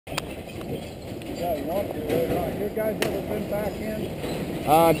walk you later on. You guys ever been back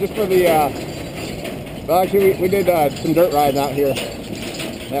in? Just for the, well, actually, we did some dirt rides out here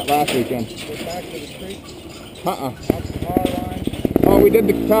that last weekend. Go back to the creek? Uh-uh. Up the power line? Oh, we did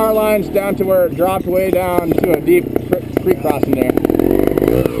the power lines down to where it dropped way down to a deep creek crossing there.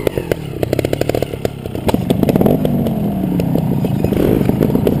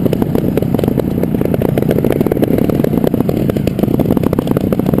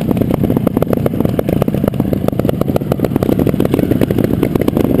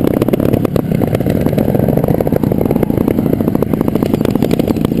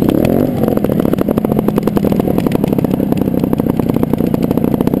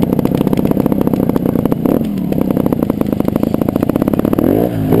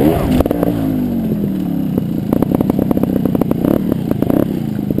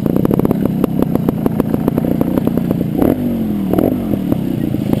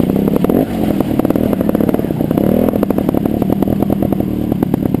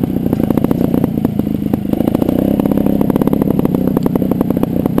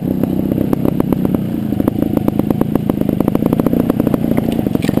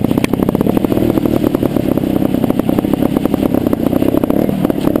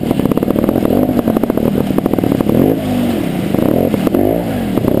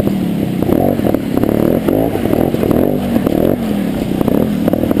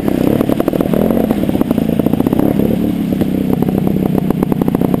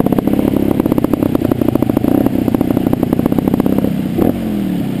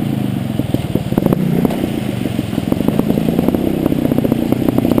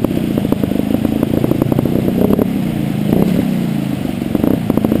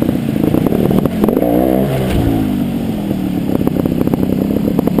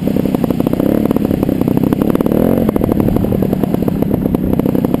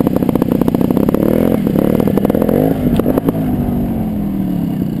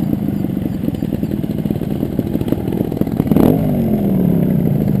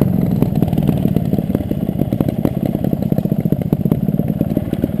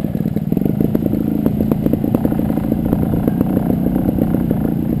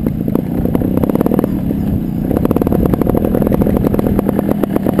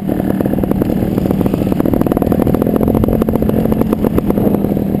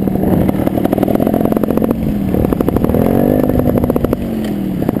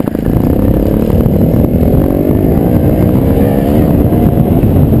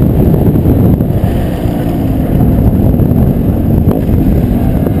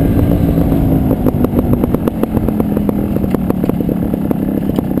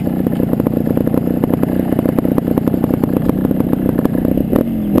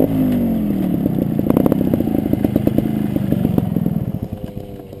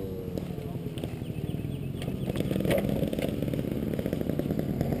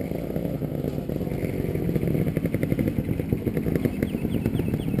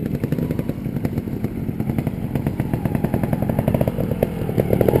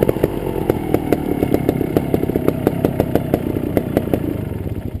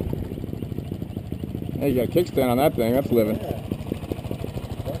 Hey, you got a kickstand on that thing. That's living. Yeah.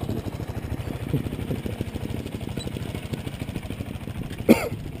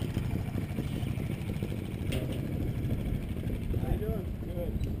 How you doing?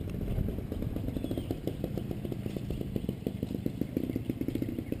 Good.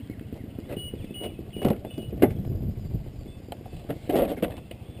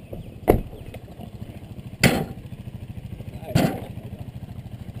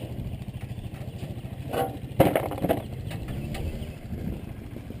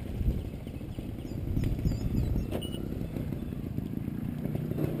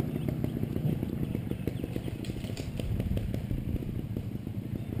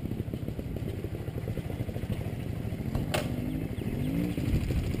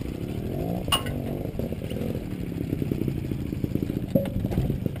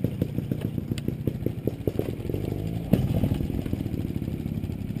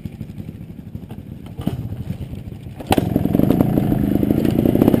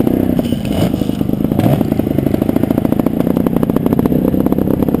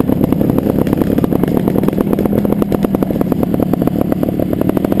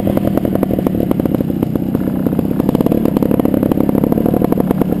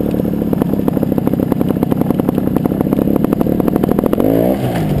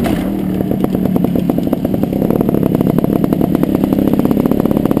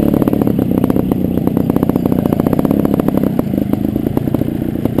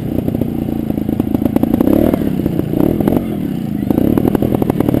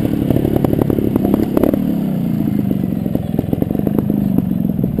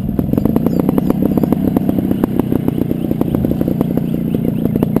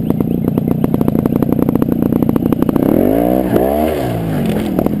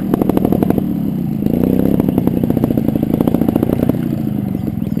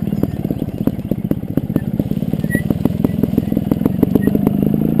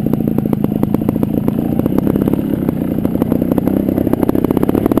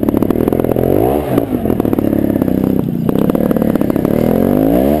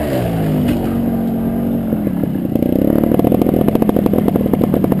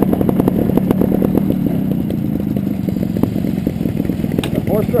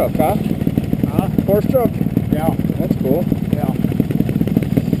 4-stroke, huh? Huh? 4-stroke. Yeah. That's cool. Yeah.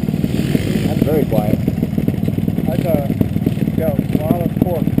 That's very quiet. That's got a lot of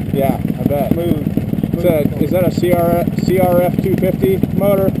torque. Yeah, I bet. Smooth. Is that a CRF 250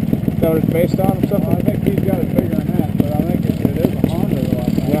 motor? Is that what it's based on or something? Well, I think he's got it bigger than that, but I think it is a Honda though, I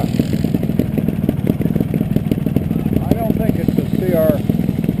think. Yeah. I don't think it's a CR.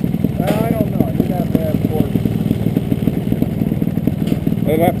 I don't know. You'd have to have torque.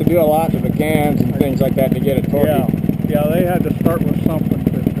 They'd have to do a lot to the cans and things like that to get it torquey. Yeah. Yeah, they had to start with something,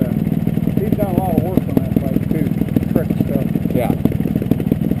 but he's done a lot of work on that bike too. Trick stuff. Yeah.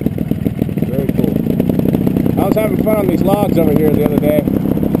 Very cool. I was having fun on these logs over here the other day.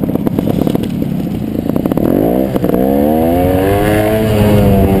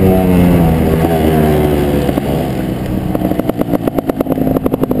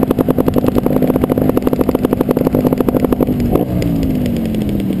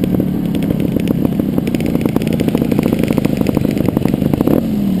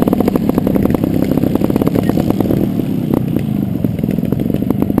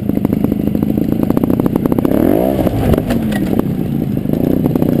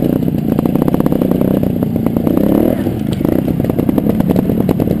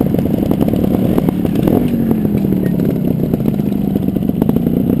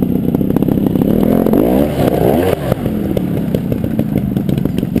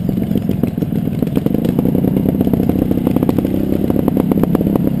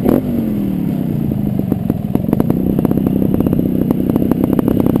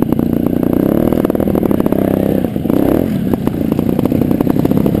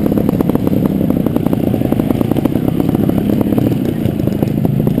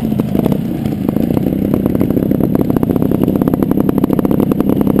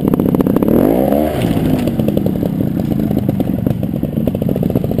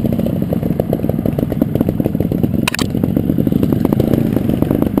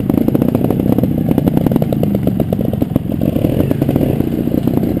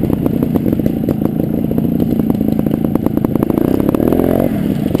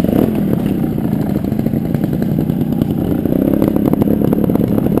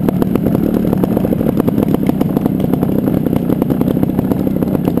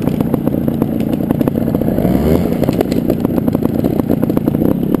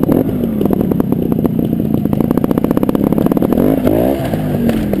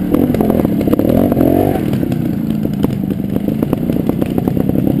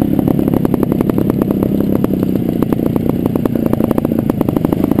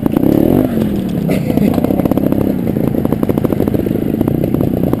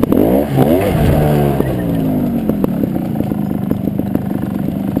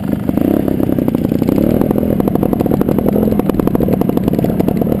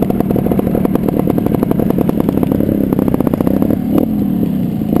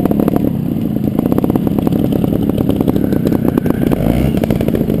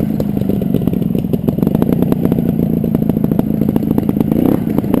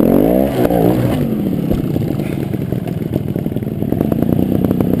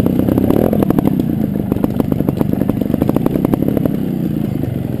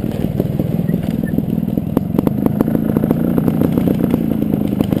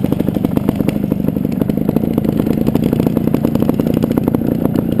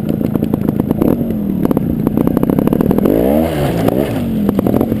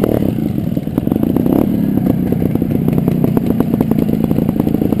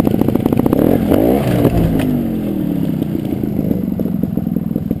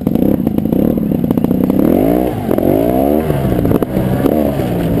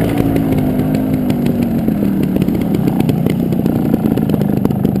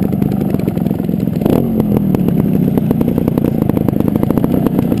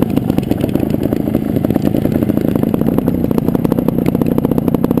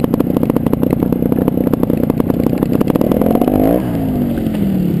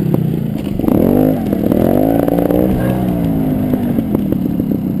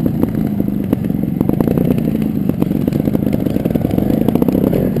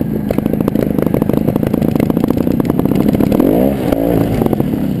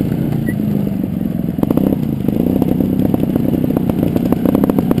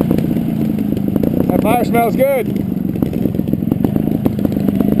 Fire smells good.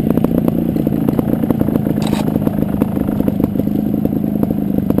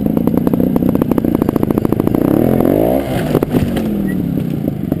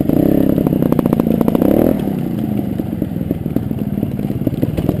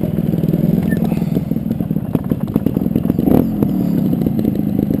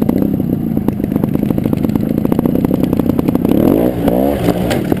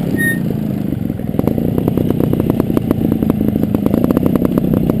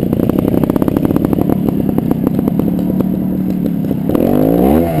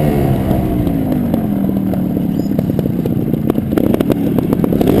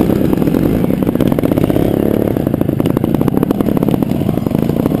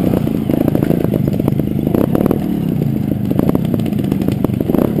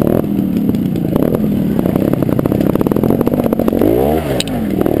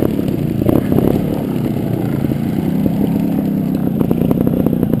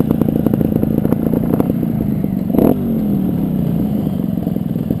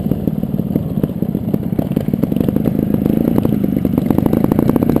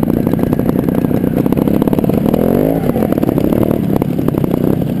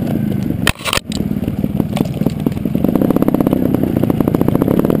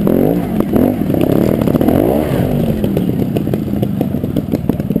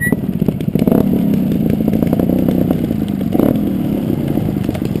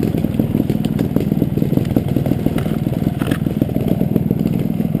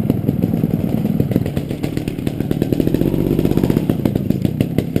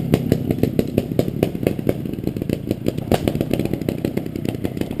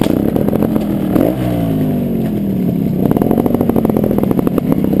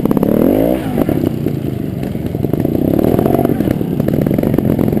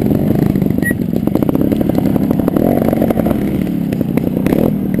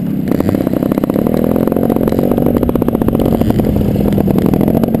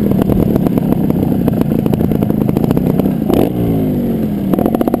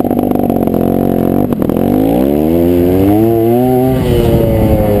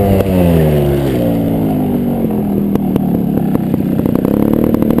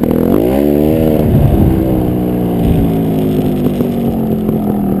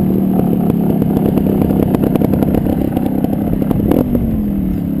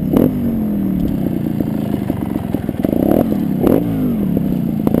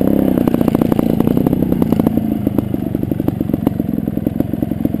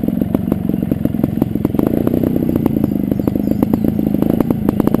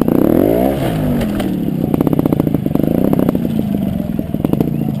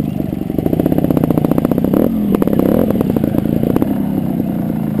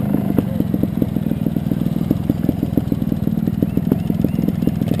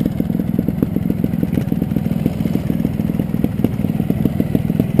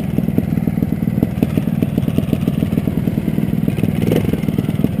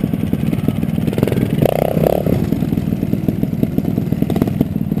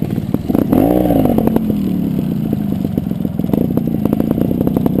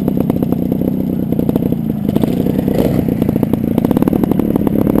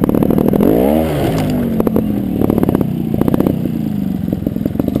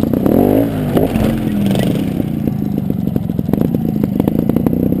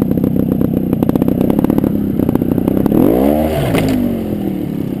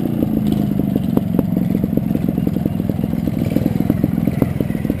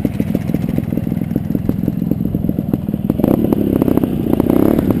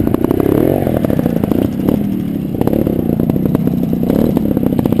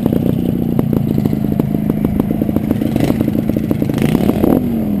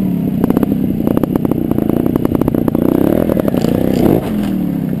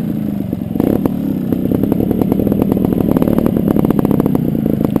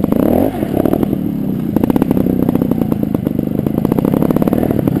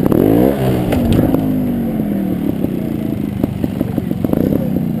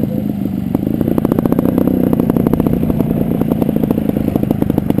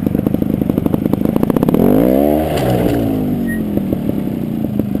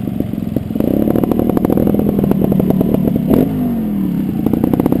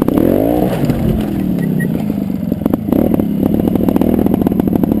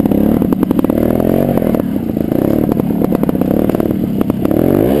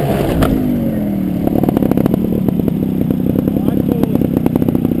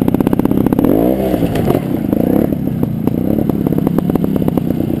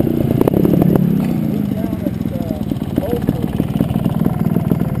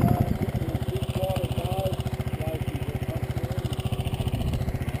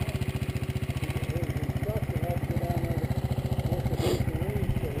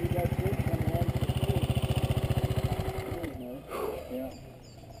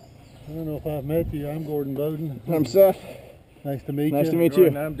 don't know if I've met you. I'm Gordon Bowden. I'm Seth. Nice to meet you. Nice to meet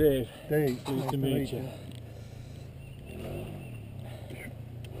you. I'm Dave. Dave, Nice to meet you.